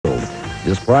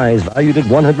This prize, valued at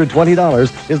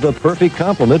 $120, is the perfect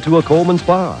complement to a Coleman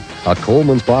Spa. A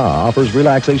Coleman Spa offers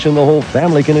relaxation the whole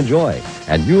family can enjoy.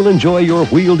 And you'll enjoy your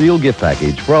Wheel Deal gift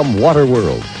package from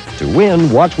Waterworld. To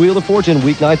win, watch Wheel of Fortune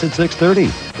weeknights at 6:30.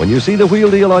 When you see the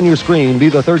Wheel Deal on your screen, be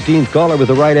the 13th caller with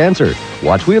the right answer.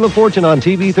 Watch Wheel of Fortune on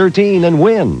TV 13 and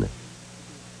win.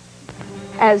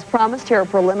 As promised, here are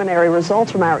preliminary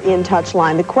results from our In Touch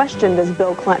line. The question, does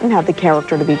Bill Clinton have the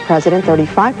character to be president?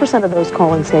 35% of those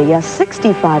calling say yes,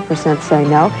 65% say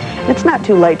no. And it's not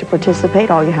too late to participate.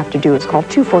 All you have to do is call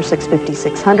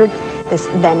 246-5600. This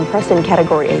then press in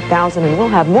category 8000, and we'll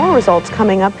have more results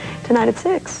coming up tonight at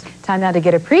 6. Time now to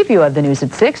get a preview of the news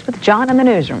at 6 with John in the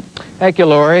newsroom. Thank you,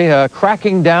 Lori.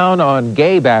 Cracking down on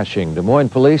gay bashing. Des Moines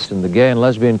police and the gay and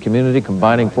lesbian community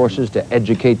combining forces to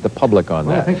educate the public on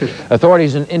that.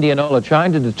 Authorities in Indianola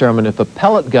trying to determine if a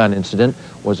pellet gun incident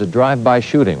was a drive-by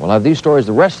shooting. We'll have these stories,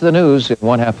 the rest of the news, in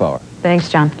 1/2 hour. Thanks,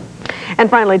 John. And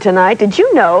finally tonight, did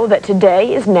you know that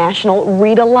today is National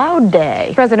Read Aloud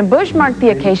Day? President Bush marked the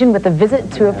occasion with a visit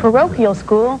to a parochial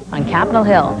school on Capitol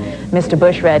Hill. Mr.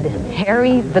 Bush read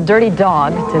Harry the Dirty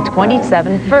Dog to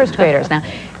 27 first graders. Now,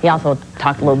 he also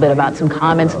talked a little bit about some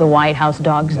comments of the White House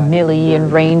dogs, Millie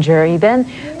and Ranger. He then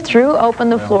threw open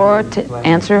the floor to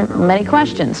answer many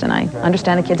questions, and I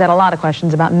understand the kids had a lot of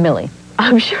questions about Millie.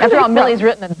 I'm sure. After all, Millie's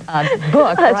written a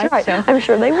book, That's right. So. I'm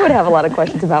sure they would have a lot of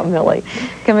questions about Millie.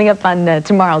 Coming up on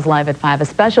tomorrow's Live at 5, a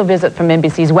special visit from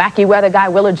NBC's wacky weather guy,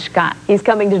 Willard Scott. He's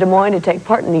coming to Des Moines to take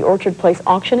part in the Orchard Place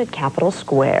auction at Capitol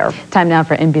Square. Time now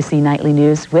for NBC Nightly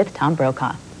News with Tom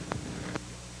Brokaw.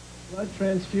 Blood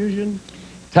transfusion.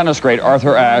 Tennis great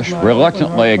Arthur Ashe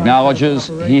reluctantly acknowledges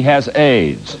he has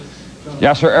AIDS.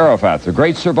 Yasser Arafat, the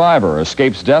great survivor,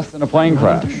 escapes death in a plane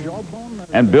crash.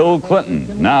 And Bill Clinton,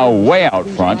 now way out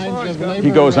front,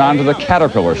 he goes on to the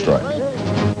Caterpillar strike.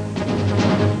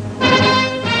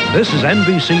 This is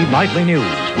NBC Nightly News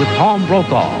with Tom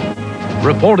Brokaw,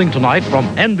 reporting tonight from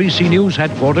NBC News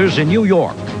headquarters in New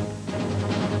York.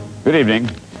 Good evening.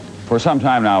 For some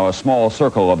time now, a small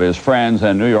circle of his friends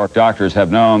and New York doctors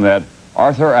have known that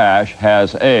Arthur Ashe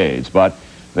has AIDS, but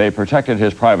they protected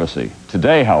his privacy.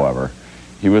 Today, however,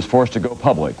 he was forced to go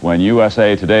public when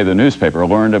USA Today, the newspaper,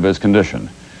 learned of his condition.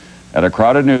 At a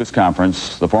crowded news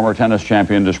conference, the former tennis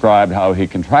champion described how he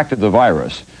contracted the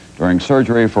virus during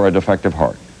surgery for a defective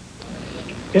heart.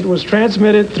 It was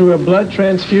transmitted through a blood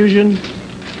transfusion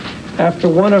after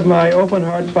one of my open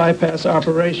heart bypass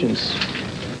operations.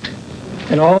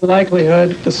 In all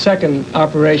likelihood, the second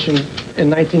operation in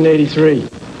 1983.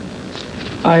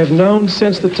 I have known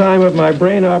since the time of my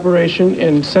brain operation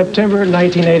in September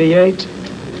 1988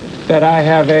 that I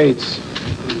have AIDS.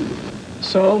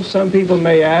 So some people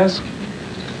may ask,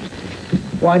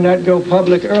 why not go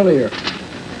public earlier?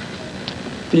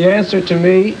 The answer to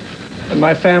me and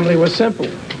my family was simple.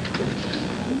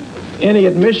 Any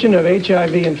admission of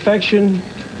HIV infection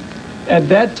at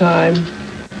that time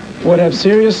would have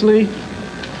seriously,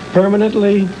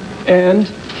 permanently, and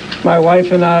my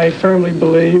wife and I firmly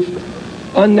believe,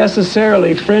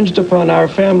 unnecessarily infringed upon our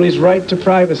family's right to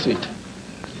privacy.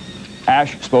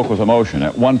 Ashe spoke with emotion,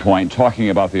 at one point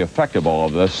talking about the effect of all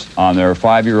of this on their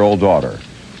 5-year-old daughter.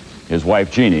 His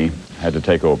wife, Jeannie, had to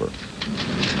take over.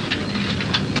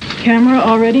 Camera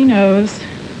already knows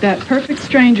that perfect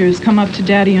strangers come up to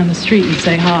Daddy on the street and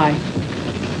say hi.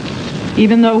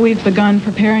 Even though we've begun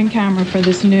preparing camera for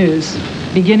this news,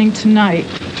 beginning tonight,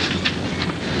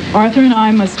 Arthur and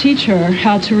I must teach her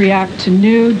how to react to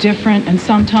new, different, and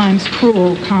sometimes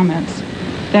cruel comments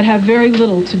that have very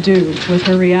little to do with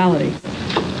her reality.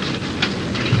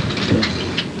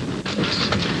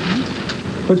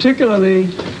 Particularly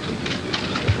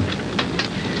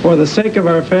for the sake of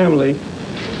our family,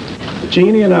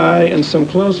 Jeannie and I and some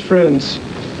close friends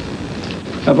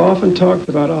have often talked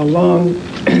about how long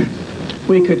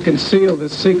we could conceal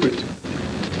this secret.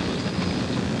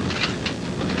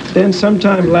 Then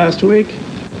sometime last week,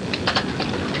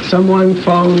 someone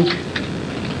phoned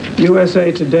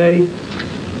USA Today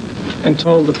and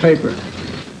told the paper.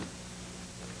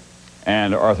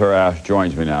 And Arthur Ashe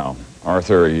joins me now.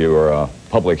 Arthur, you are a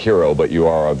public hero, but you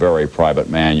are a very private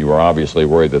man. You are obviously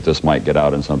worried that this might get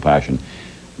out in some fashion.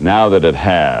 Now that it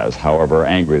has, however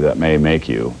angry that may make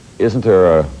you, isn't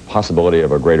there a possibility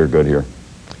of a greater good here?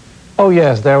 Oh,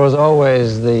 yes. There was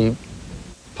always the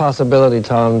possibility,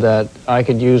 Tom, that I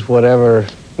could use whatever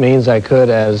means I could,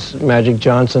 as Magic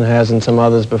Johnson has and some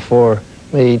others before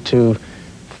me, to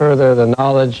further the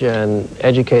knowledge and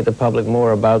educate the public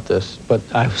more about this. But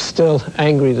I was still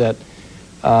angry that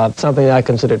something I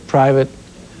considered private,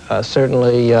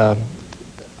 certainly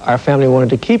our family wanted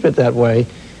to keep it that way,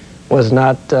 was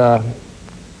not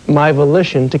my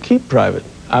volition to keep private.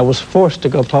 I was forced to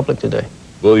go public today.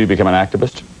 Will you become an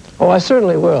activist? Oh, I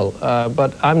certainly will,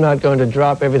 but I'm not going to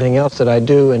drop everything else that I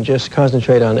do and just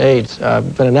concentrate on AIDS.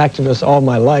 I've been an activist all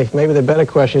my life. Maybe the better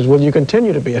question is, will you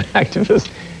continue to be an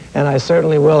activist? And I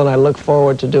certainly will, and I look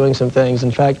forward to doing some things.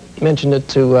 In fact, mentioned it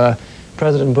to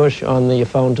President Bush on the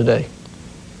phone today.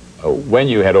 When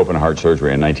you had open heart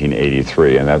surgery in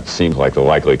 1983, and that seems like the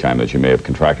likely time that you may have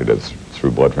contracted it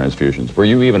through blood transfusions, were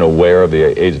you even aware of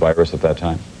the AIDS virus at that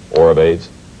time, or of AIDS?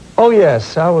 Oh,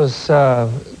 yes. I was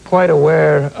quite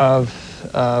aware of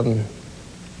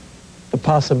the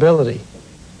possibility.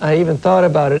 I even thought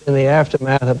about it in the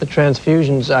aftermath of the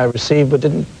transfusions I received, but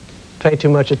didn't pay too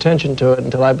much attention to it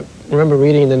until I remember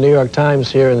reading in the New York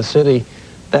Times here in the city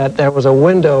that there was a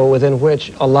window within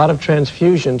which a lot of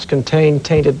transfusions contained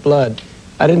tainted blood.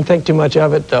 I didn't think too much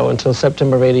of it, though, until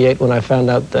September of '88 when I found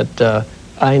out that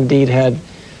I indeed had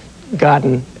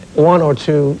gotten 1 or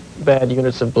 2 bad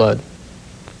units of blood.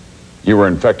 You were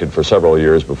infected for several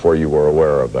years before you were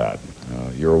aware of that.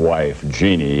 Your wife,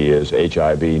 Jeannie, is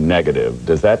HIV negative.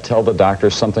 Does that tell the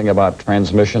doctors something about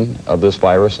transmission of this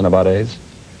virus and about AIDS?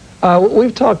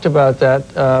 We've talked about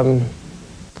that.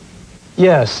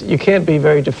 Yes, you can't be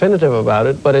very definitive about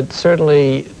it, but it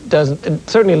certainly doesn't. It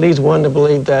certainly leads one to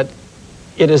believe that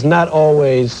it is not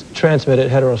always transmitted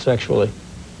heterosexually.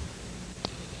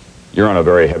 You're on a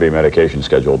very heavy medication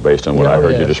schedule based on what I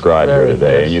heard you describe here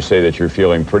today, and you say that you're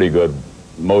feeling pretty good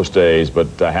most days, but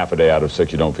half a day out of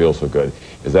 6 you don't feel so good.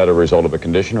 Is that a result of a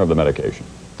condition or of the medication?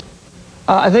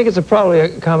 I think it's probably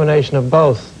a combination of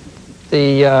both.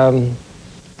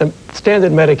 The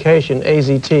standard medication,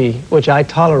 AZT, which I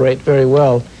tolerate very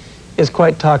well, is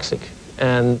quite toxic,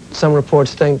 and some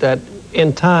reports think that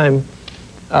in time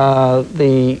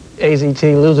the AZT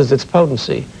loses its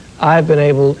potency. I've been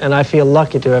able, and I feel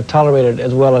lucky to have tolerated it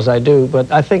as well as I do,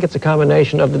 but I think it's a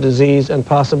combination of the disease and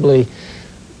possibly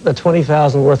the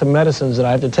 20,000 worth of medicines that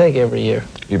I have to take every year.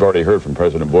 You've already heard from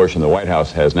President Bush, and the White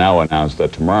House has now announced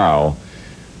that tomorrow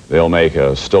they'll make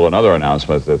still another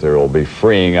announcement that they will be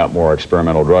freeing up more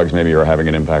experimental drugs. Maybe you're having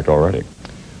an impact already.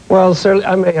 Well, certainly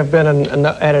I may have been an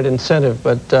added incentive,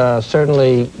 but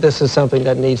certainly this is something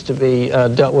that needs to be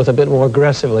dealt with a bit more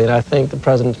aggressively, and I think the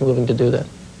President's moving to do that.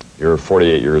 You're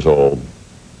 48 years old.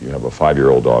 You have a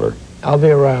 5-year-old daughter. I'll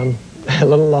be around a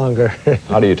little longer.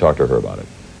 How do you talk to her about it?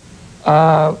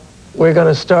 We're going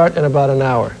to start in about an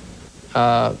hour.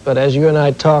 But as you and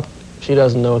I talk, she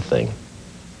doesn't know a thing.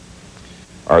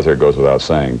 Arthur, it goes without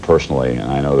saying, personally, and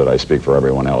I know that I speak for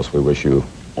everyone else, we wish you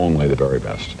only the very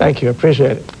best. Thank you. I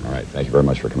appreciate it. All right. Thank you very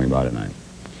much for coming by tonight.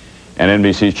 And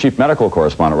NBC's chief medical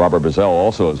correspondent, Robert Bazell,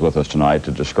 also is with us tonight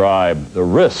to describe the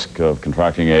risk of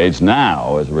contracting AIDS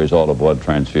now as a result of blood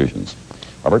transfusions.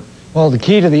 Robert? Well, the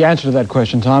key to the answer to that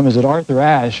question, Tom, is that Arthur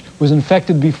Ashe was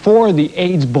infected before the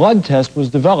AIDS blood test was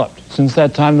developed. Since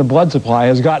that time, the blood supply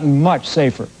has gotten much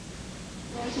safer.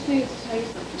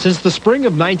 Since the spring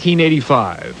of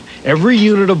 1985, every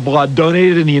unit of blood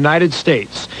donated in the United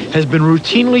States has been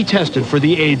routinely tested for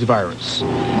the AIDS virus.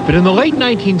 But in the late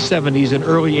 1970s and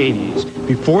early 80s,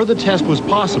 before the test was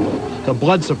possible, the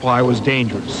blood supply was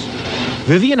dangerous.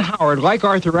 Vivian Howard, like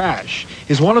Arthur Ashe,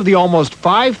 is one of the almost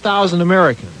 5,000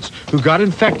 Americans who got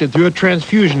infected through a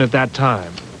transfusion at that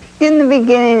time. In the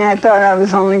beginning, I thought I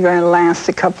was only going to last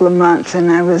a couple of months,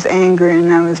 and I was angry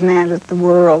and I was mad at the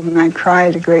world, and I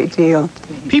cried a great deal.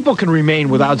 People can remain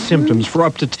without symptoms for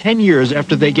up to 10 years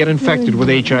after they get infected with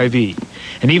HIV.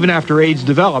 And even after AIDS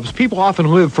develops, people often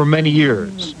live for many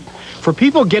years. For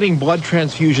people getting blood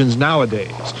transfusions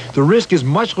nowadays, the risk is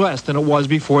much less than it was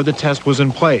before the test was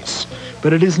in place.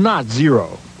 But it is not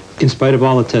zero. In spite of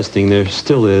all the testing, there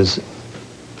still is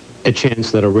a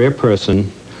chance that a rare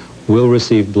person will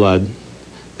receive blood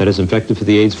that is infected with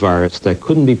the AIDS virus that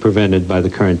couldn't be prevented by the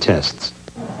current tests.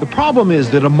 The problem is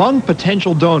that among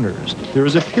potential donors, there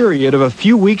is a period of a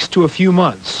few weeks to a few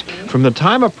months from the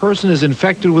time a person is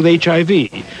infected with HIV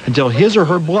until his or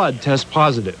her blood tests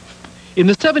positive. In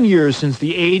the 7 years since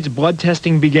the AIDS blood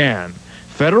testing began,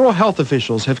 federal health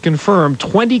officials have confirmed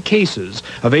 20 cases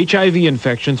of HIV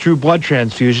infection through blood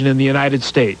transfusion in the United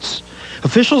States.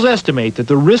 Officials estimate that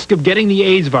the risk of getting the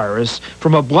AIDS virus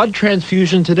from a blood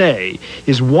transfusion today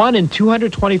is 1 in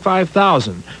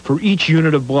 225,000 for each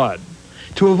unit of blood.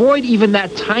 To avoid even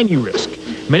that tiny risk,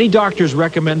 many doctors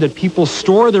recommend that people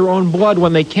store their own blood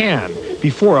when they can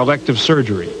before elective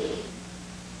surgery.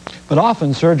 But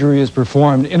often surgery is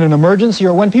performed in an emergency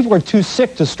or when people are too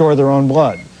sick to store their own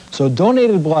blood. So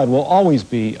donated blood will always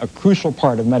be a crucial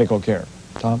part of medical care.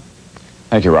 Tom?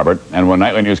 Thank you, Robert. And when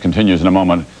Nightly News continues in a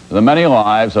moment, the many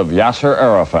lives of Yasser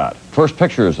Arafat. First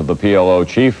pictures of the PLO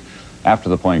chief after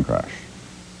the plane crash.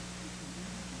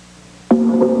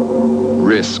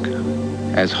 risk.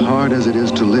 As hard as it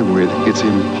is to live with, it's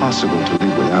impossible to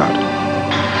live without.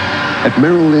 At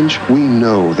Merrill Lynch, we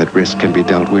know that risk can be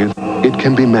dealt with. It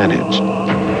can be managed.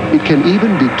 It can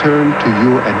even be turned to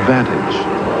your advantage.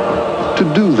 To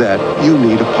do that, you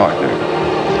need a partner.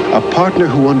 A partner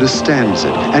who understands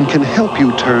it and can help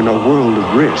you turn a world of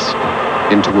risk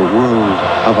into a world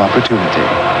of opportunity.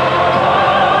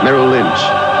 Merrill Lynch,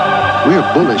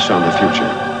 we're bullish on the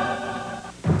future.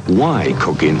 Why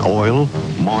cook in oil,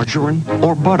 margarine,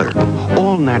 or butter?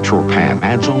 All-natural Pam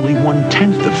adds only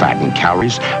 1/10 the fat and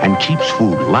calories and keeps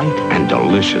food light and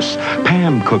delicious.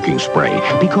 Pam cooking spray,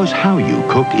 because how you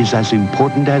cook is as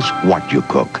important as what you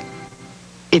cook.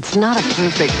 It's not a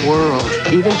perfect world.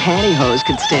 Even Pantyhose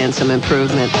could stand some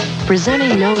improvement.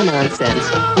 Presenting no nonsense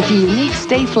with the unique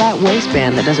stay-flat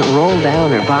waistband that doesn't roll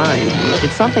down or bind.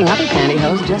 It's something other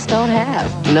Pantyhose just don't have.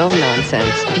 No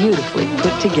nonsense, beautifully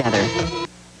put together.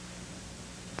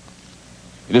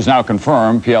 It is now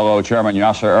confirmed PLO Chairman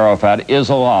Yasser Arafat is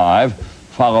alive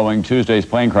following Tuesday's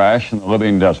plane crash in the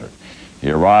Libyan desert.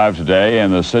 He arrived today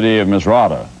in the city of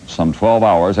Mylanta, some 12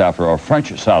 hours after a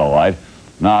French satellite,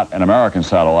 not an American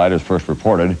satellite as first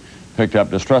reported, picked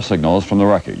up distress signals from the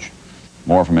wreckage.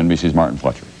 More from NBC's Martin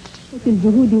Fletcher.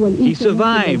 He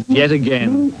survived yet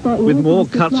again, with more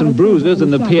cuts and bruises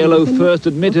than the PLO first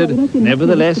admitted.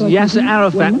 Nevertheless, Yasser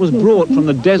Arafat was brought from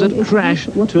the desert crash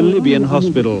to a Libyan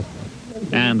hospital.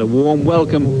 And a warm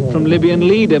welcome from Libyan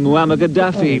leader Muammar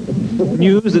Gaddafi.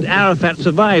 News that Arafat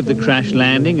survived the crash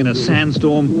landing in a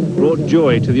sandstorm brought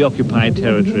joy to the occupied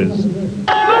territories.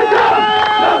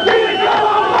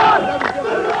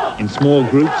 In small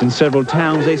groups in several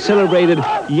towns, they celebrated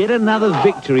yet another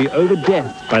victory over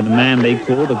death by the man they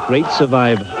call the Great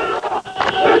Survivor.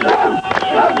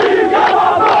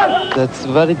 That's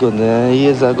very good. He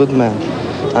is a good man,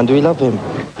 and we love him.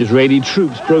 Israeli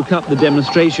troops broke up the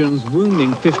demonstrations,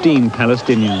 wounding 15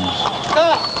 Palestinians.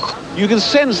 You can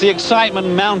sense the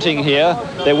excitement mounting here.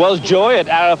 There was joy at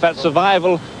Arafat's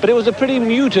survival, but it was a pretty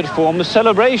muted form of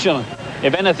celebration.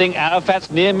 If anything, Arafat's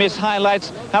near miss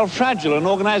highlights how fragile an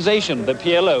organization the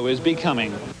PLO is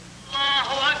becoming.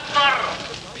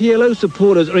 PLO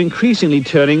supporters are increasingly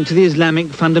turning to the Islamic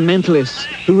fundamentalists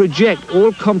who reject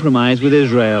all compromise with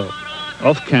Israel.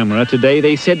 Off camera today,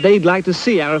 they said they'd like to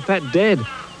see Arafat dead.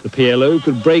 The PLO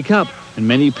could break up and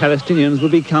many Palestinians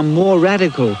would become more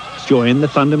radical, join the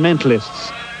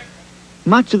fundamentalists.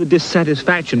 Much of the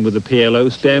dissatisfaction with the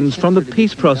PLO stems from the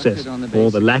peace process,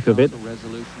 or the lack of it,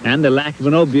 and the lack of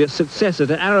an obvious successor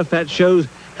to Arafat shows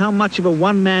how much of a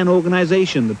one-man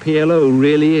organization the PLO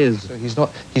really is.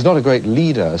 He's not a great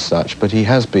leader as such, but he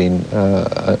has been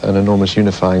an enormous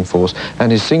unifying force,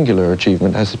 and his singular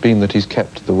achievement has been that he's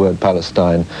kept the word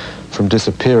Palestine from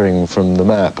disappearing from the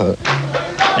map.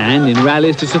 And in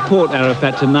rallies to support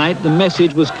Arafat tonight, the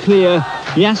message was clear.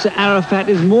 Yasser Arafat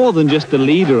is more than just the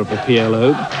leader of the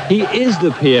PLO. He is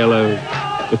the PLO.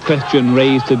 The question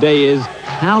raised today is,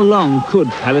 how long could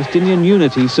Palestinian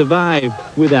unity survive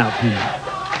without him?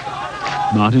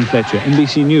 Martin Fletcher,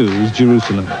 NBC News,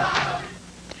 Jerusalem.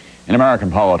 In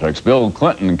American politics, Bill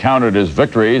Clinton counted his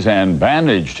victories and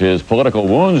bandaged his political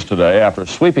wounds today after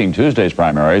sweeping Tuesday's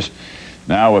primaries.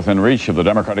 Now within reach of the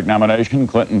Democratic nomination,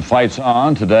 Clinton fights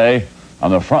on today on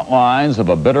the front lines of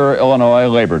a bitter Illinois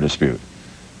labor dispute.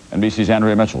 NBC's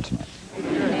Andrea Mitchell tonight.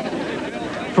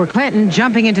 For Clinton,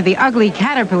 jumping into the ugly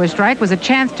Caterpillar strike was a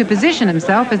chance to position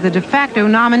himself as the de facto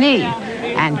nominee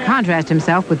and contrast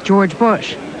himself with George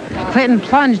Bush. Clinton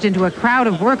plunged into a crowd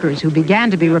of workers who began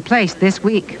to be replaced this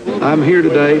week. I'm here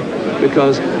today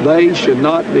because they should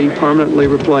not be permanently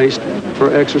replaced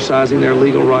for exercising their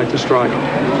legal right to strike.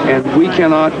 And we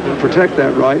cannot protect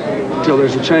that right until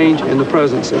there's a change in the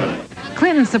presidency.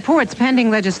 Clinton supports pending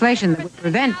legislation that would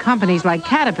prevent companies like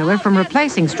Caterpillar from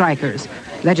replacing strikers,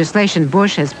 legislation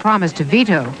Bush has promised to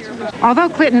veto. Although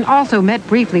Clinton also met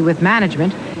briefly with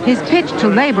management, his pitch to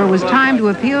labor was timed to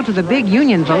appeal to the big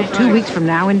union vote 2 weeks from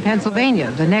now in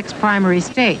Pennsylvania, the next primary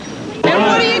state. And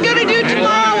what are you going to do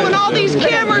tomorrow when all these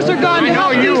cameras are gone to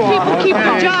help these people keep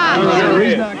their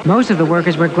jobs? Most of the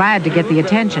workers were glad to get the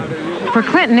attention. For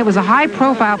Clinton, it was a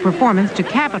high-profile performance to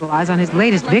capitalize on his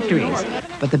latest victories.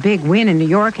 But the big win in New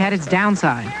York had its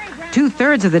downside.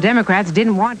 2/3 of the Democrats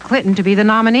didn't want Clinton to be the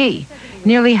nominee.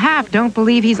 Nearly half don't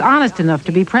believe he's honest enough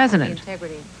to be president.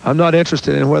 I'm not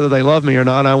interested in whether they love me or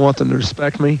not. I want them to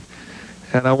respect me,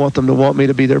 and I want them to want me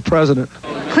to be their president.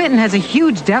 Clinton has a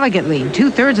huge delegate lead,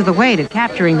 2/3 of the way to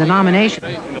capturing the nomination.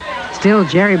 Still,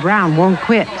 Jerry Brown won't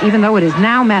quit, even though it is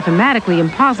now mathematically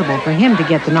impossible for him to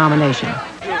get the nomination.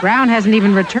 Brown hasn't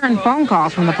even returned phone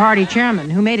calls from the party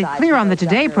chairman, who made it clear on the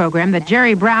Today program that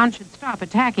Jerry Brown should stop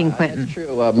attacking Clinton. That's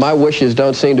true. My wishes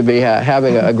don't seem to be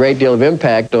having a great deal of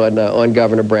impact on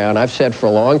Governor Brown. I've said for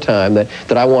a long time that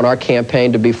I want our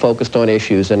campaign to be focused on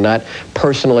issues and not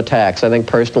personal attacks. I think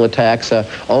personal attacks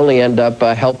only end up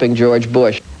helping George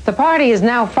Bush. The party is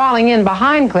now falling in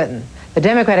behind Clinton. The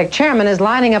Democratic chairman is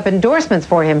lining up endorsements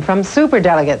for him from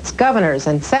superdelegates, governors,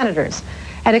 and senators.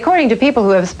 And according to people who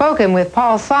have spoken with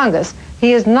Paul Tsongas,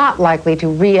 he is not likely to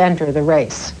re-enter the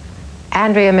race.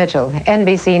 Andrea Mitchell,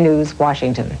 NBC News,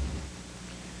 Washington.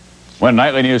 When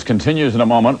Nightly News continues in a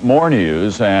moment, more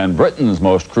news and Britain's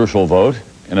most crucial vote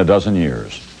in a dozen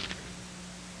years.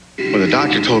 When the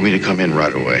doctor told me to come in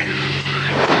right away,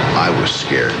 I was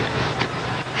scared.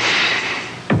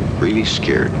 Really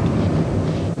scared.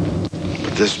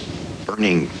 But this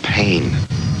burning pain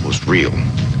was real.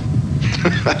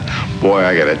 Boy,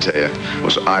 I gotta tell you,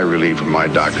 was I relieved when my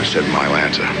doctor said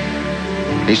Mylanta.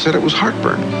 He said it was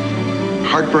heartburn.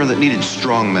 Heartburn that needed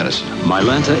strong medicine.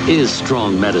 Mylanta is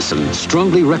strong medicine,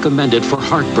 strongly recommended for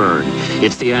heartburn.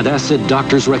 It's the antacid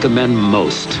doctors recommend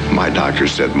most. My doctor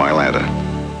said Mylanta.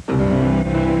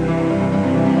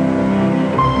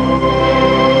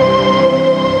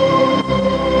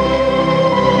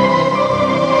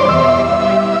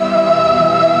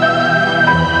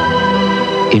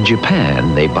 In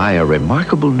Japan, they buy a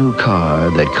remarkable new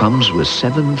car that comes with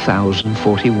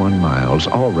 7,041 miles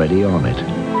already on it.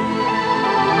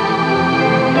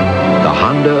 The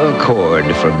Honda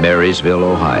Accord from Marysville,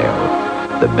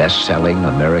 Ohio, the best-selling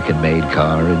American-made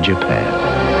car in Japan.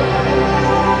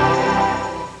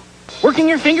 Working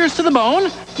your fingers to the bone?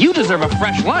 You deserve a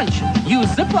fresh lunch. Use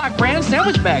Ziploc brand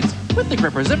sandwich bags with the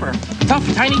gripper zipper. Tough,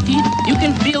 tiny teeth, you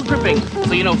can feel gripping,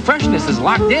 so you know freshness is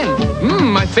locked in.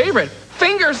 My favorite.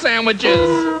 Finger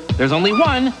sandwiches. There's only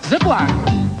one Ziploc.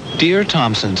 Dear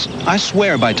Thompsons, I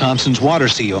swear by Thompson's water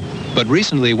seal, but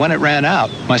recently when it ran out,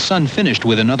 my son finished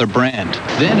with another brand.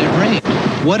 Then it rained.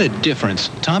 What a difference.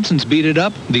 Thompson's beat it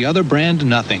up, the other brand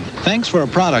nothing. Thanks for a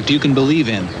product you can believe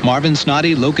in. Marvin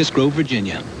Snoddy, Locust Grove,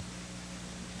 Virginia.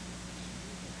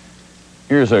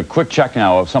 Here's a quick check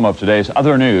now of some of today's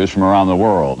other news from around the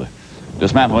world.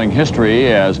 Dismantling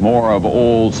history as more of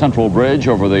old Central Bridge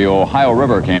over the Ohio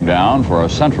River came down. For a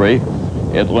century,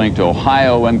 it linked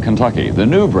Ohio and Kentucky. The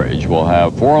new bridge will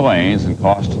have 4 lanes and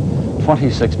cost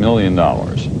 $26 million.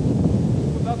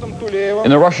 In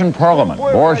the Russian parliament,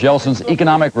 Boris Yeltsin's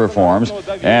economic reforms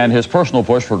and his personal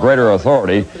push for greater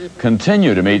authority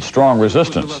continue to meet strong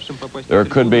resistance. There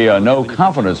could be a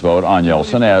no-confidence vote on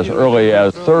Yeltsin as early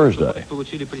as Thursday.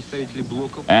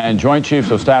 And Joint Chiefs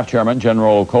of Staff Chairman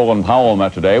General Colin Powell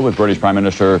met today with British Prime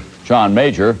Minister John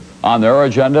Major. On their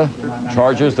agenda,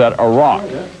 charges that Iraq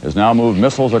has now moved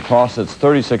missiles across its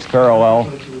 36th parallel.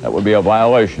 That would be a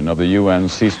violation of the UN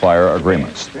ceasefire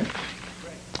agreements.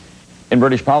 In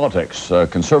British politics, a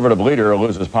conservative leader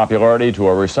loses popularity to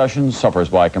a recession, suffers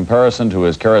by comparison to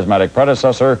his charismatic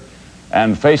predecessor,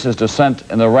 and faces dissent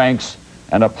in the ranks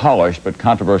and a polished but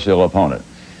controversial opponent.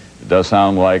 It does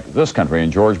sound like this country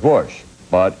and George Bush,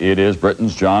 but it is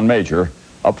Britain's John Major,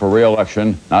 up for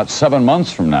re-election not 7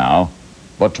 months from now,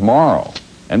 but tomorrow.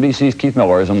 NBC's Keith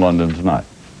Miller is in London tonight.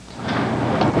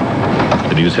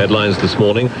 The news headlines this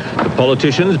morning. The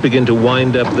politicians begin to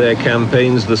wind up their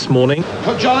campaigns this morning.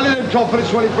 On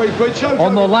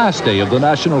the last day of the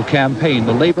national campaign,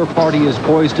 the Labour Party is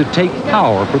poised to take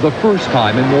power for the first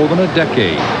time in more than a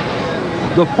decade.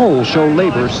 The polls show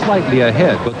Labour slightly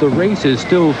ahead, but the race is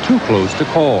still too close to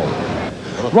call.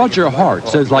 Roger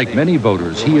Hartz says, like many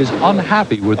voters, he is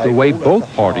unhappy with the way both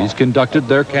parties conducted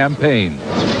their campaigns.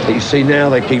 You see now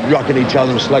they keep rocking each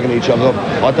other and slugging each other up.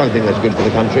 I don't think that's good for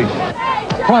the country.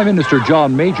 Prime Minister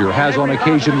John Major has on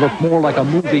occasion looked more like a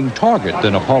moving target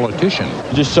than a politician.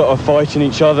 Just sort of fighting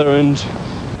each other, and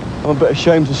I'm a bit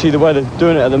ashamed to see the way they're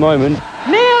doing it at the moment.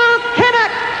 Neil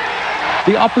Kinnock!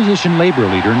 The opposition Labour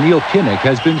leader, Neil Kinnock,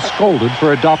 has been scolded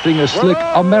for adopting a slick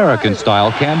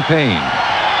American-style campaign.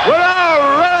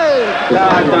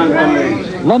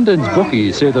 London's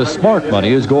bookies say the smart money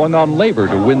is going on Labour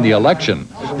to win the election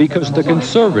because the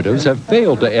Conservatives have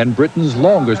failed to end Britain's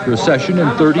longest recession in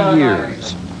 30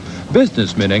 years.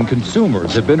 Businessmen and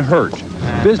consumers have been hurt.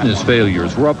 Business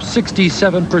failures were up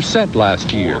 67%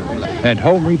 last year, and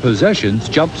home repossessions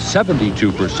jumped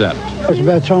 72%. It's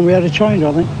about time we had a change,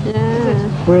 I think.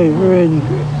 Yeah. We're in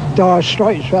dire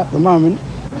straits at the moment.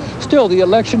 Still, the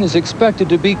election is expected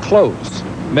to be close.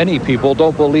 Many people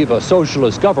don't believe a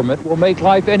socialist government will make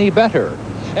life any better.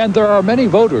 And there are many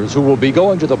voters who will be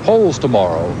going to the polls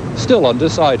tomorrow, still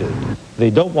undecided. They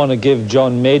don't want to give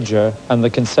John Major and the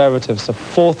Conservatives a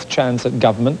fourth chance at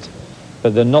government.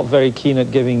 but they're not very keen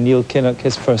at giving Neil Kinnock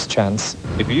his first chance.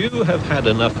 If you have had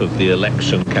enough of the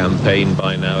election campaign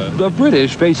by now... The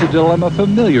British face a dilemma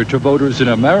familiar to voters in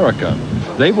America.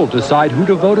 They will decide who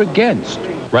to vote against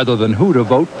rather than who to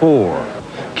vote for.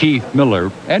 Keith Miller,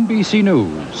 NBC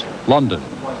News, London.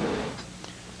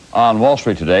 On Wall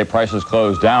Street today, prices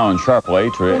closed down sharply.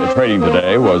 Trading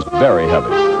today was very heavy.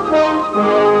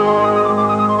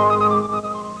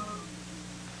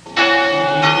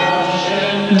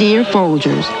 Dear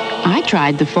Folgers, I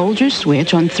tried the Folgers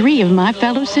switch on 3 of my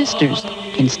fellow sisters.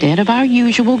 Instead of our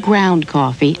usual ground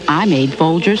coffee, I made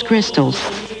Folgers crystals.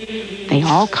 They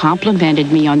all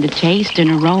complimented me on the taste and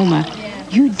aroma.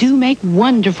 "You do make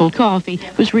wonderful coffee,"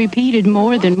 was repeated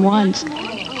more than once.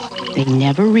 They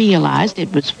never realized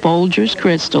it was Folgers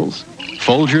crystals.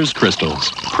 Folgers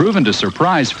crystals, proven to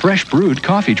surprise fresh brewed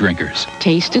coffee drinkers.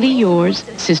 Tastily yours,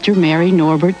 Sister Mary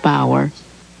Norbert Bauer.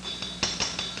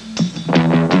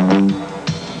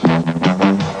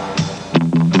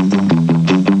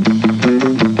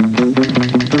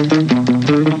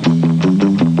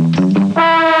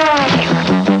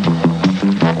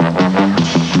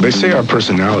 They say our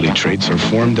personality traits are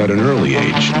formed at an early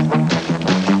age.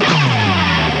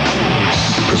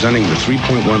 Presenting the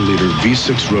 3.1-liter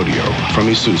V6 Rodeo from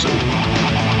Isuzu.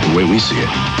 The way we see it,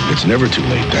 it's never too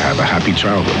late to have a happy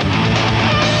childhood.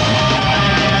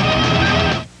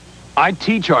 I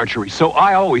teach archery, so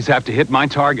I always have to hit my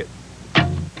target.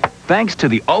 Thanks to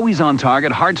the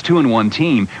always-on-target Hartz 2-in-1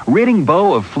 team, ridding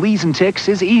bow of fleas and ticks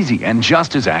is easy and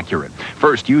just as accurate.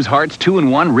 First, use Hartz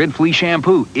 2-in-1 Rid Flea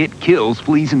Shampoo. It kills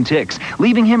fleas and ticks,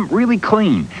 leaving him really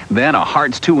clean. Then a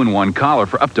Hartz 2-in-1 collar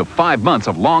for up to 5 months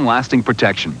of long-lasting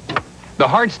protection. The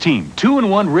Hartz team,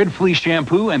 2-in-1 Rid Flea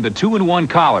Shampoo and the 2-in-1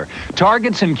 collar.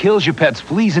 Targets and kills your pet's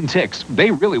fleas and ticks.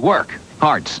 They really work.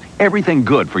 Hartz, everything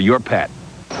good for your pet.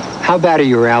 How bad are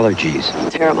your allergies?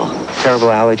 Terrible.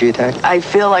 Terrible allergy attack? I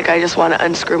feel like I just want to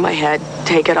unscrew my head,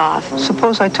 take it off.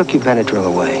 Suppose I took your Benadryl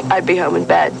away. I'd be home in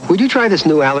bed. Would you try this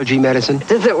new allergy medicine?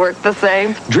 Does it work the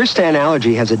same? Dristan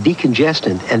Allergy has a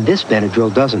decongestant, and this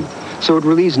Benadryl doesn't. So it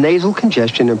relieves nasal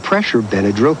congestion and pressure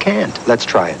Benadryl can't. Let's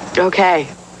try it. Okay.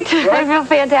 I feel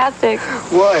fantastic.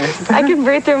 Why? I can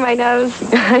breathe through my nose.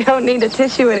 I don't need a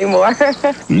tissue anymore.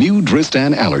 New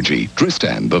Dristan Allergy.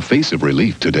 Dristan, the face of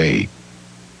relief today.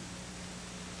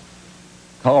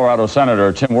 Colorado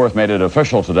Senator Tim Wirth made it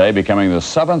official today, becoming the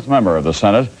 7th member of the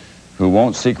Senate who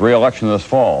won't seek re-election this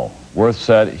fall. Wirth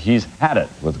said he's had it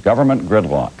with government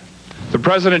gridlock. The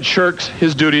president shirks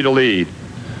his duty to lead.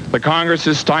 The Congress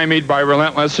is stymied by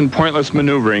relentless and pointless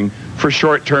maneuvering for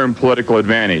short-term political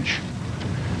advantage.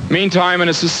 Meantime, in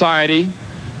a society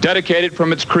dedicated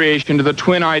from its creation to the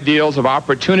twin ideals of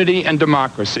opportunity and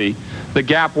democracy, the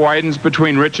gap widens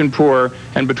between rich and poor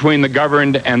and between the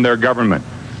governed and their government.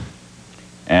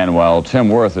 And while Tim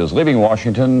Wirth is leaving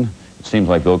Washington, it seems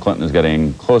like Bill Clinton is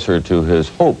getting closer to his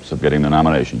hopes of getting the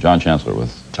nomination. John Chancellor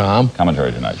with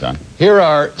commentary tonight. John. Here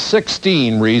are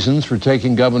 16 reasons for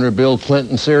taking Governor Bill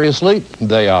Clinton seriously.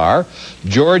 They are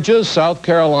Georgia, South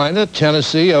Carolina,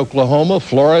 Tennessee, Oklahoma,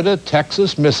 Florida,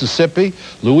 Texas, Mississippi,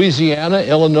 Louisiana,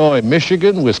 Illinois,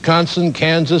 Michigan, Wisconsin,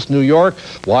 Kansas, New York,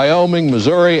 Wyoming,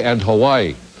 Missouri, and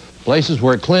Hawaii. Places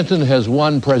where Clinton has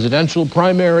won presidential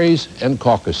primaries and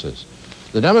caucuses.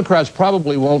 The Democrats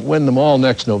probably won't win them all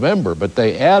next November, but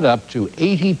they add up to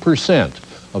 80%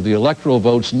 of the electoral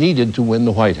votes needed to win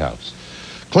the White House.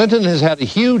 Clinton has had a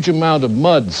huge amount of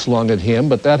mud slung at him,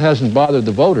 but that hasn't bothered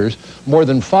the voters. More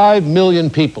than 5 million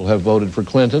people have voted for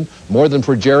Clinton, more than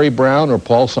for Jerry Brown or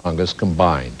Paul Tsongas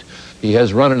combined. He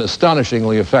has run an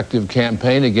astonishingly effective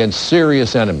campaign against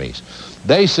serious enemies.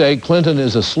 They say Clinton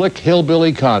is a slick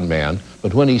hillbilly con man,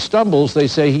 but when he stumbles, they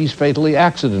say he's fatally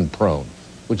accident-prone,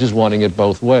 which is wanting it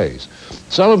both ways.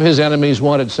 Some of his enemies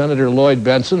wanted Senator Lloyd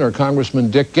Bentsen or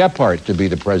Congressman Dick Gephardt to be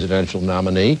the presidential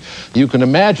nominee. You can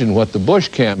imagine what the Bush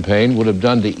campaign would have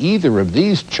done to either of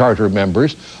these charter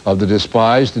members of the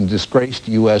despised and disgraced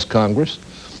U.S. Congress.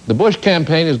 The Bush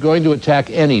campaign is going to attack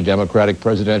any Democratic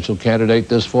presidential candidate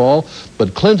this fall,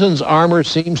 but Clinton's armor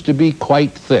seems to be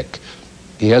quite thick.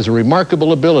 He has a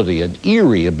remarkable ability, an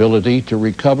eerie ability, to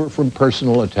recover from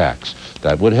personal attacks.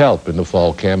 That would help in the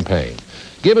fall campaign.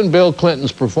 Given Bill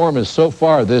Clinton's performance so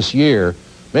far this year,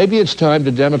 maybe it's time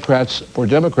for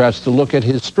Democrats to look at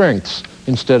his strengths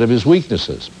instead of his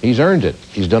weaknesses. He's earned it.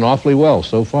 He's done awfully well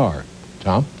so far.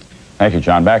 Tom? Thank you,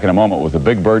 John. Back in a moment with the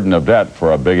big burden of debt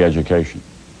for a big education.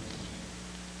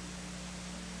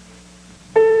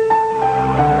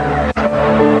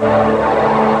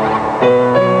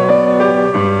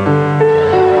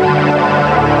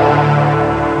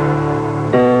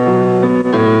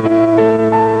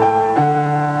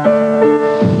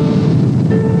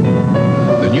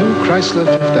 Chrysler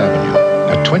Fifth Avenue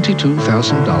at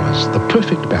 $22,000, the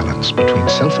perfect balance between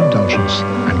self-indulgence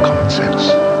and common sense.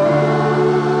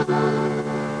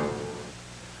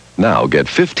 Now get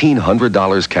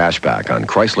 $1,500 cash back on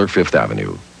Chrysler Fifth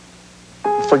Avenue.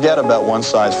 Forget about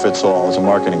one-size-fits-all as a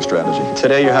marketing strategy.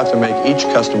 Today, you have to make each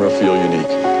customer feel unique.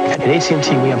 At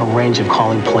AT&T, we have a range of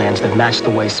calling plans that match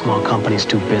the way small companies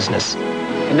do business.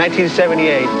 In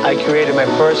 1978, I created my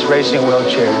first racing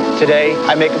wheelchair. Today,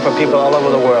 I make them for people all over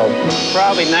the world.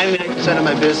 Probably 99% of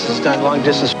my business is done long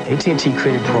distance. AT&T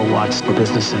created Pro Watts for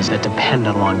businesses that depend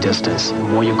on long distance. The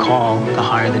more you call, the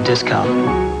higher the discount.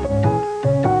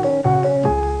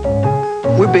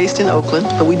 We're based in Oakland,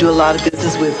 but we do a lot of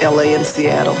business with LA and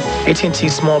Seattle. AT&T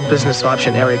Small Business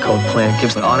Option Area Code Plan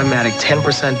gives an automatic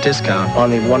 10% discount on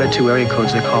the 1 or 2 area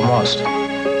codes they call most.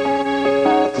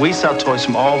 We sell toys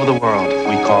from all over the world.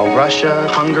 We call Russia,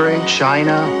 Hungary,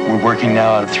 China. We're working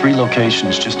now out of 3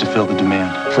 locations just to fill the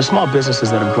demand. For small businesses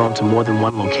that have grown to more than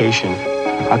 1 location,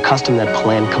 our Custom Net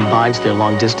plan combines their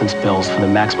long-distance bills for the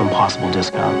maximum possible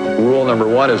discount. Rule number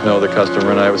 1 is know the customer,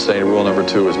 and I would say rule number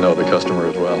 2 is know the customer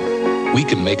as well. We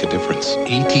can make a difference.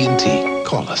 AT&T.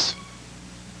 Call us.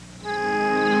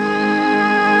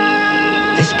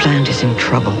 This plant is in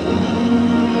trouble.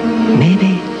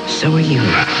 Maybe so are you.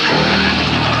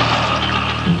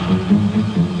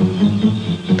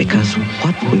 Because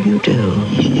what will you do?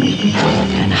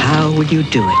 And how will you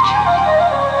do it?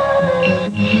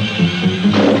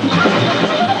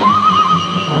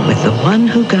 With the one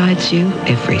who guides you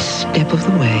every step of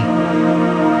the way.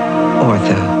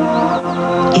 Ortho.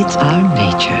 It's our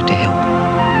nature to help.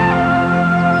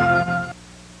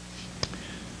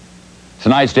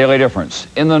 Tonight's Daily Difference.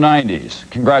 In the 90s,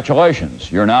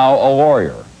 congratulations, you're now a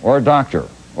lawyer, or a doctor,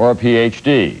 or a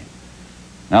PhD.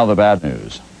 Now the bad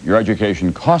news. Your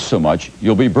education costs so much,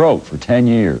 you'll be broke for 10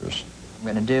 years.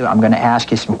 I'm going to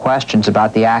ask you some questions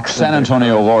about the accident. San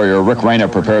Antonio lawyer Rick Reyna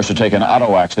prepares to take an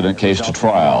auto accident case to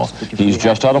trial. He's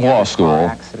just out of law school,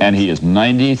 and he is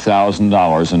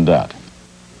 $90,000 in debt.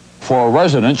 For a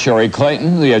resident, Sherry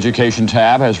Clayton, the education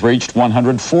tab has reached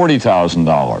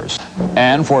 $140,000.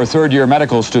 And for a third-year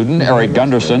medical student, Eric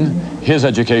Gunderson, his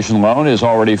education loan is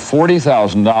already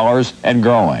 $40,000 and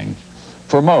growing.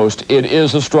 For most, it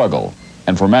is a struggle.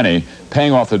 And for many,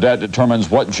 paying off the debt determines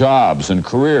what jobs and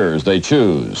careers they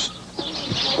choose.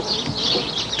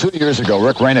 2 years ago,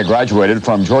 Rick Reyna graduated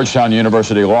from Georgetown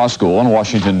University Law School in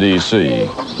Washington, D.C.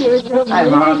 Hi,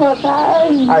 Mom.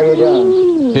 How are you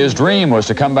doing? His dream was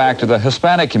to come back to the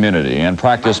Hispanic community and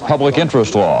practice public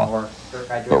interest law.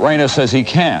 But Reyna says he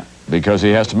can't because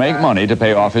he has to make money to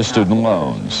pay off his student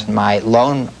loans. My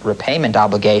loan repayment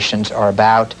obligations are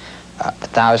about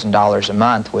 $1,000 a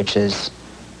month, which is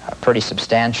pretty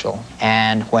substantial.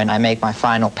 And when I make my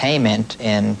final payment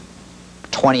in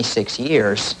 26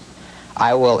 years,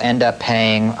 I will end up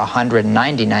paying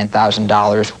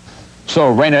 $199,000. So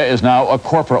Reyna is now a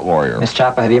corporate lawyer. Ms.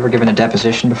 Chapa, have you ever given a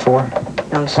deposition before?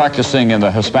 Practicing in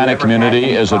the Hispanic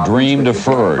community is a dream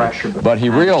deferred, but he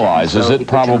realizes it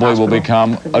probably will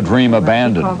become a dream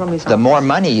abandoned. The more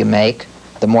money you make,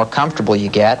 the more comfortable you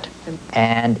get,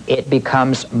 and it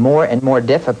becomes more and more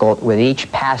difficult with each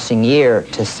passing year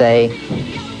to say,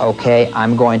 okay,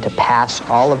 I'm going to pass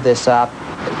all of this up.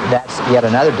 That's yet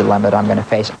another dilemma that I'm going to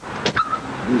face.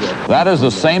 That is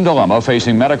the same dilemma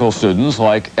facing medical students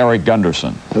like Eric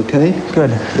Gunderson. Okay? Good.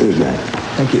 There you go.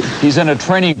 Thank you. He's in a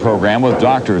training program with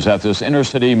doctors at this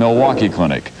inner-city Milwaukee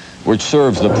clinic, which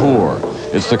serves the poor.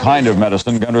 It's the kind of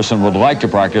medicine Gunderson would like to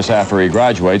practice after he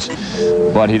graduates,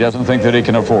 but he doesn't think that he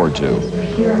can afford to.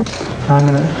 I'm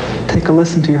going to take a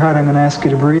listen to your heart. I'm going to ask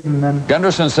you to breathe, and then...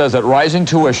 Gunderson says that rising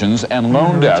tuitions and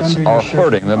loan debts are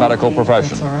hurting the medical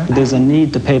profession. There's a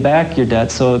need to pay back your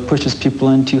debt, so it pushes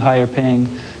people into higher-paying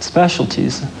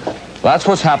specialties. That's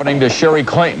what's happening to Sherry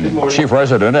Clayton, chief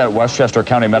resident at Westchester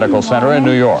County Medical Center in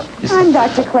New York. I'm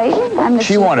Dr. Clayton.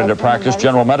 She wanted to practice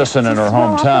general medicine in her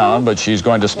hometown, but she's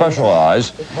going to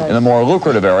specialize in the more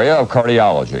lucrative area of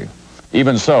cardiology.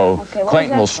 Even so,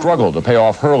 Clayton will struggle to pay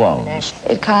off her loans.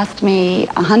 It cost me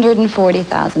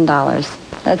 $140,000.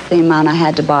 That's the amount I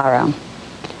had to borrow.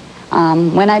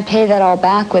 When I pay that all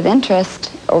back with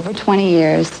interest over 20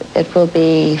 years, it will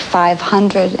be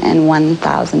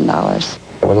 $501,000.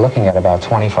 We're looking at about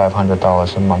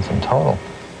 $2,500 a month in total.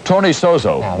 Tony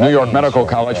Sozo, New York Medical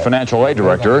College financial aid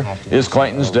director, is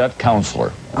Clayton's debt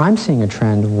counselor. I'm seeing a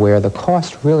trend where the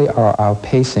costs really are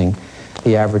outpacing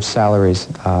the average salaries,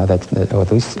 or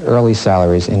at least early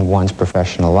salaries in one's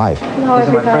professional life. Hello, everybody. These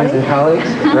are my friends and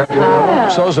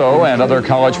colleagues. Sozo and other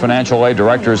college financial aid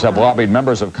directors have lobbied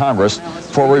members of Congress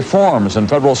for reforms in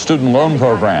federal student loan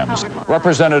programs.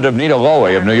 Representative Nita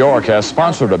Lowey of New York has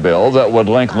sponsored a bill that would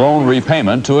link loan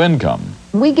repayment to income.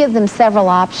 We give them several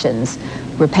options.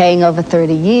 We're paying over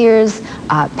 30 years,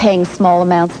 paying small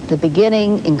amounts at the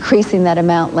beginning, increasing that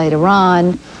amount later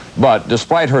on. But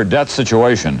despite her debt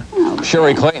situation,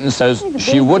 Sherry Clayton says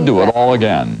she would do it all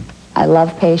again. I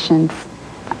love patients.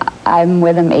 I'm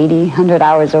with them 80, 100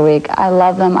 hours a week. I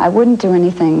love them. I wouldn't do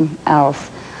anything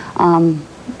else.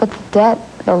 But the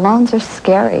debt, the loans are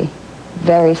scary,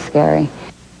 very scary.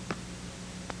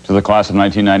 To the class of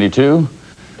 1992,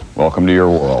 welcome to your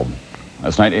world.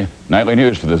 That's Nightly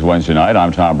News for this Wednesday night.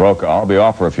 I'm Tom Brokaw. I'll be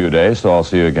off for a few days, so I'll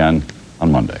see you again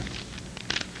on Monday.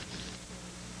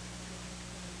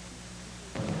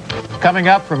 Coming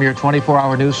up from your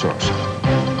 24-hour news source.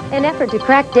 An effort to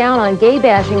crack down on gay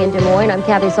bashing in Des Moines. I'm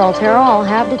Kathy Saltero. I'll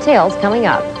have details coming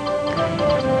up.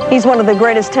 He's one of the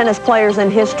greatest tennis players in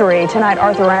history. Tonight,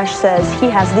 Arthur Ashe says he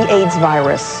has the AIDS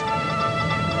virus.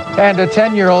 And a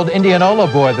 10-year-old Indianola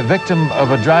boy, the victim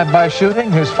of a drive-by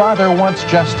shooting, whose father wants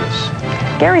justice.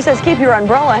 Gary says keep your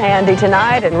umbrella handy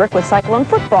tonight, and Rick with Cyclone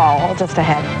football all just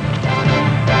ahead.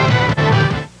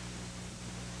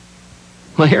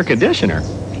 My air conditioner,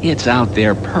 it's out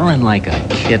there purring like a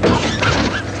kitten.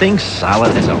 Things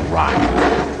solid as a rock.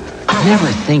 Never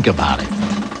think about it.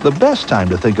 The best time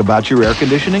to think about your air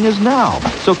conditioning is now,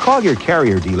 so call your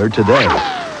Carrier dealer today.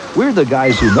 We're the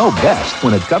guys who know best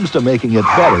when it comes to making it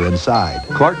better inside.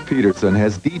 Clark Peterson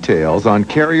has details on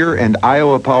Carrier and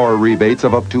Iowa Power rebates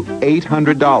of up to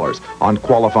 $800 on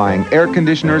qualifying air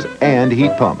conditioners and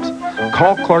heat pumps.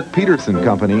 Call Clark Peterson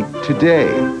Company today.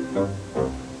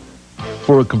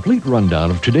 For a complete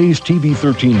rundown of today's TV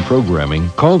 13 programming,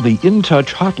 call the In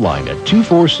Touch hotline at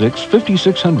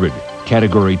 246-5600,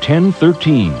 category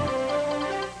 1013.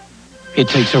 It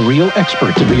takes a real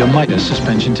expert to be a Midas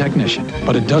suspension technician,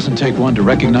 but it doesn't take one to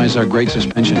recognize our great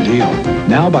suspension deal.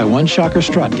 Now buy one Shocker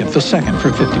strut, get the second for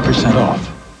 50% off.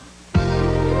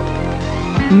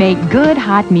 Make good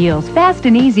hot meals fast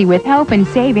and easy with help and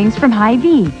savings from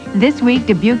Hy-Vee. This week,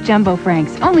 Dubuque Jumbo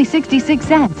Franks, only 66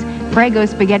 cents. Prego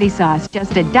spaghetti sauce,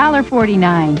 just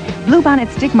 $1.49. Bluebonnet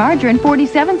stick margarine,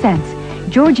 47 cents.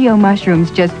 Giorgio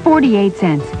mushrooms, just 48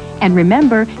 cents. And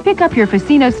remember, pick up your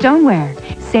Facino stoneware.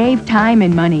 Save time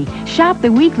and money. Shop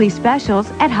the weekly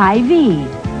specials at Hy-Vee.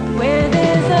 Where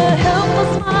there's a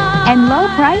helpful smile and low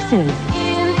prices.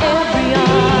 In every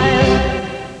aisle.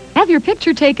 Have your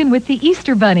picture taken with the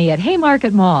Easter Bunny at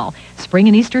Haymarket Mall. Spring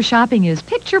and Easter shopping is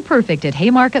picture perfect at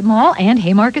Haymarket Mall and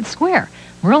Haymarket Square,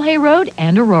 Merle Hay Road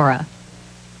and Aurora.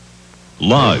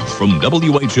 Live from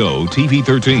WHO TV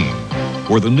 13,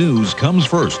 where the news comes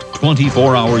first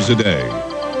 24 hours a day.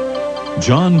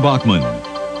 John Bachman,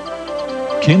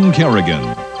 Ken Kerrigan,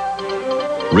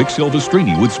 Rick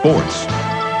Silvestrini with sports,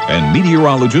 and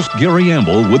meteorologist Gary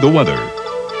Amble with the weather.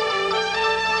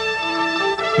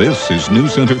 This is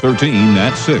News Center 13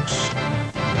 at 6.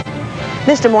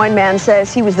 This Des Moines man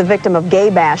says he was the victim of gay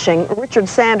bashing. Richard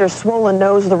Sanders' swollen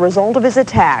nose the result of his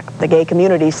attack. The gay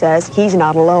community says he's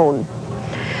not alone.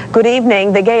 Good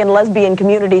evening. The gay and lesbian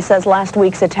community says last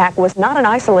week's attack was not an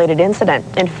isolated incident.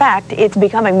 In fact, it's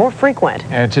becoming more frequent.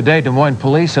 And today, Des Moines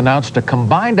police announced a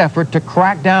combined effort to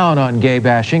crack down on gay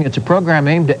bashing. It's a program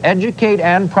aimed to educate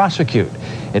and prosecute.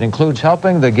 It includes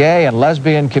helping the gay and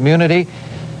lesbian community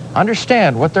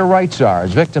understand what their rights are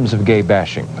as victims of gay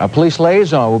bashing. A police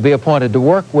liaison will be appointed to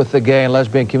work with the gay and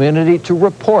lesbian community to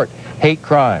report hate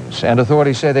crimes, and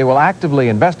authorities say they will actively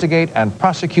investigate and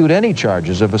prosecute any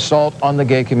charges of assault on the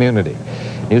gay community.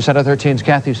 News Center 13's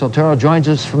Kathy Soltero joins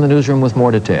us from the newsroom with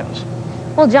more details.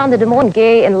 Well, John, the Des Moines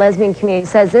gay and lesbian community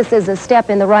says this is a step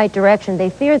in the right direction. They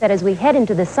fear that as we head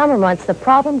into the summer months, the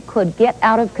problem could get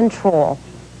out of control.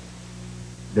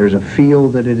 There's a feel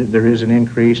that there is an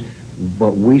increase,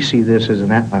 but we see this as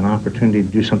an opportunity to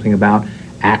do something about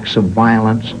acts of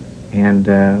violence, and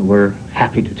we're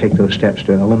happy to take those steps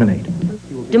to eliminate.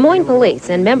 Des Moines police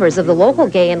and members of the local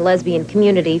gay and lesbian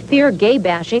community fear gay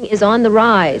bashing is on the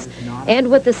rise. And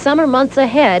with the summer months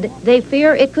ahead, they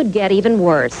fear it could get even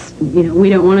worse. You know, we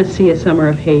don't want to see a summer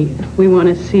of hate. We want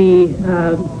to see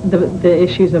the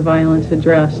issues of violence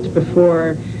addressed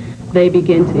before they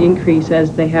begin to increase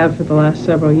as they have for the last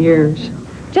several years.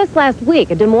 Just last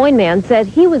week, a Des Moines man said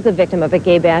he was the victim of a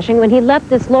gay bashing when he left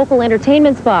this local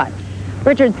entertainment spot.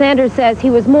 Richard Sanders says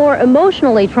he was more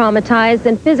emotionally traumatized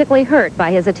than physically hurt by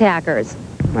his attackers.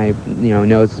 My,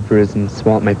 nose is bruised and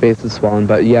swollen, my face is swollen,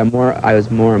 but yeah, I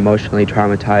was more emotionally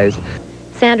traumatized.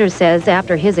 Sanders says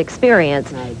after his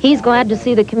experience, he's glad to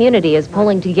see the community is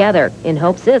pulling together in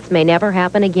hopes this may never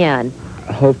happen again.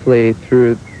 Hopefully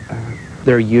through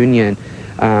their union,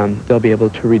 they'll be able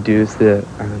to reduce the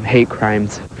hate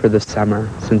crimes for the summer,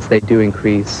 since they do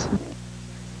increase.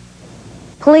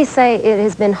 Police say it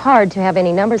has been hard to have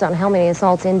any numbers on how many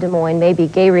assaults in Des Moines may be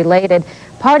gay-related.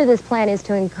 Part of this plan is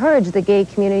to encourage the gay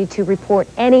community to report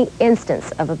any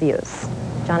instance of abuse.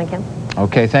 John and Kim?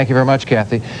 Okay, thank you very much,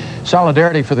 Kathy.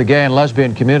 Solidarity for the gay and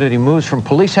lesbian community moves from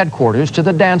police headquarters to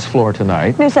the dance floor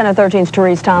tonight. News Center 13's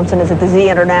Therese Thompson is at the Z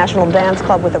International Dance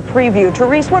Club with a preview.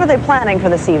 Therese, what are they planning for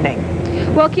this evening?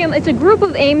 Well, Kim, it's a group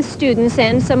of AIM students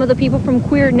and some of the people from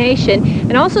Queer Nation,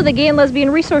 and also the Gay and Lesbian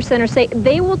Resource Center say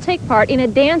they will take part in a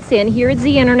dance-in here at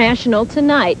Z International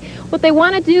tonight. What they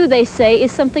want to do, they say,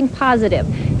 is something positive.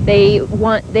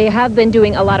 They have been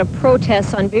doing a lot of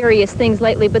protests on various things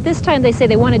lately, but this time they say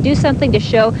they want to do something to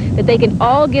show that they can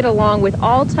all get along with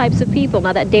all types of people.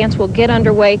 Now that dance will get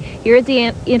underway here at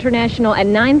the International at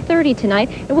 9:30 tonight,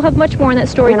 and we'll have much more on that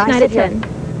story tonight at 10.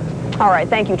 All right,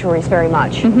 thank you, Therese, very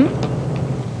much.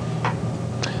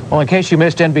 Well, in case you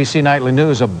missed NBC Nightly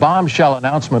News, a bombshell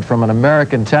announcement from an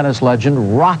American tennis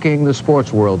legend rocking the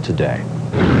sports world today.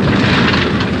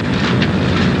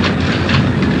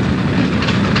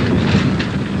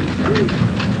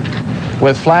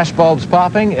 With flashbulbs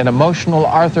popping, an emotional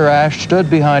Arthur Ashe stood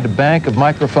behind a bank of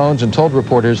microphones and told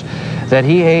reporters that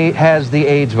he has the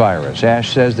AIDS virus.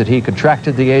 Ashe says that he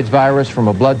contracted the AIDS virus from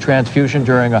a blood transfusion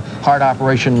during a heart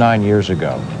operation 9 years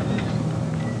ago.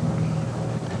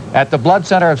 At the Blood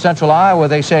Center of Central Iowa,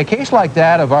 they say a case like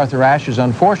that of Arthur Ashe is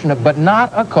unfortunate, but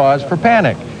not a cause for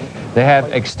panic. They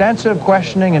have extensive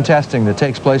questioning and testing that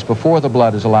takes place before the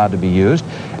blood is allowed to be used,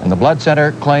 and the Blood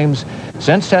Center claims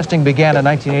since testing began in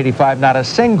 1985, not a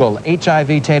single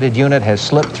HIV-tainted unit has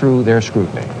slipped through their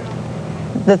scrutiny.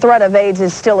 The threat of AIDS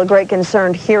is still a great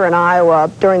concern here in Iowa.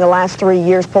 During the last 3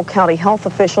 years, Polk County health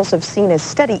officials have seen a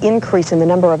steady increase in the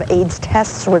number of AIDS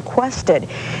tests requested.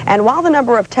 And while the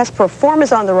number of tests performed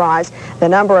is on the rise, the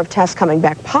number of tests coming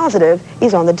back positive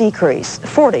is on the decrease.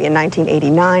 40 in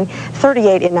 1989,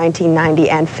 38 in 1990,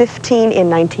 and 15 in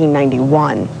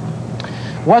 1991.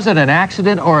 Was it an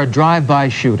accident or a drive-by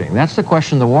shooting? That's the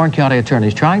question the Warren County attorney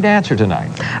is trying to answer tonight.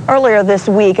 Earlier this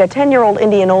week, a 10-year-old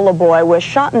Indianola boy was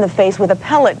shot in the face with a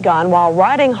pellet gun while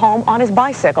riding home on his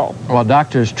bicycle. While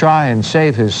doctors try and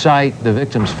save his sight, the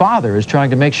victim's father is trying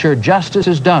to make sure justice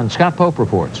is done. Scott Pope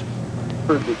reports.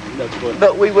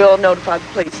 But we will notify the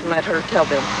police and let her tell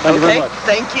them. Thank you very much.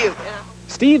 Thank you.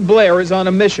 Steve Blair is on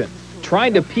a mission,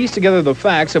 trying to piece together the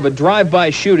facts of a drive-by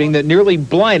shooting that nearly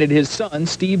blinded his son,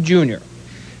 Steve Jr.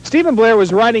 Stephen Blair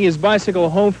was riding his bicycle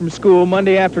home from school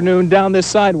Monday afternoon down this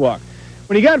sidewalk.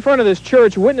 When he got in front of this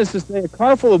church, witnesses say a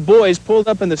car full of boys pulled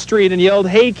up in the street and yelled,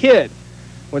 "Hey, kid."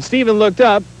 When Stephen looked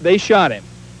up, they shot him.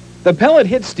 The pellet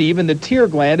hit Steve in the tear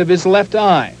gland of his left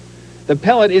eye. The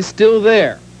pellet is still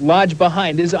there, lodged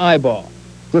behind his eyeball.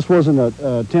 This wasn't an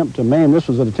attempt to maim. This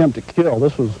was an attempt to kill.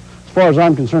 This was, as far as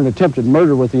I'm concerned, attempted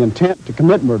murder with the intent to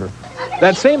commit murder.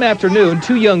 That same afternoon,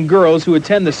 2 young girls who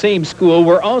attend the same school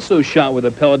were also shot with a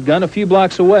pellet gun a few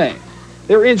blocks away.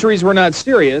 Their injuries were not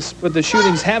serious, but the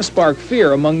shootings have sparked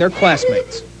fear among their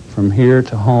classmates. From here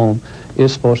to home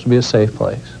is supposed to be a safe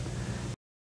place.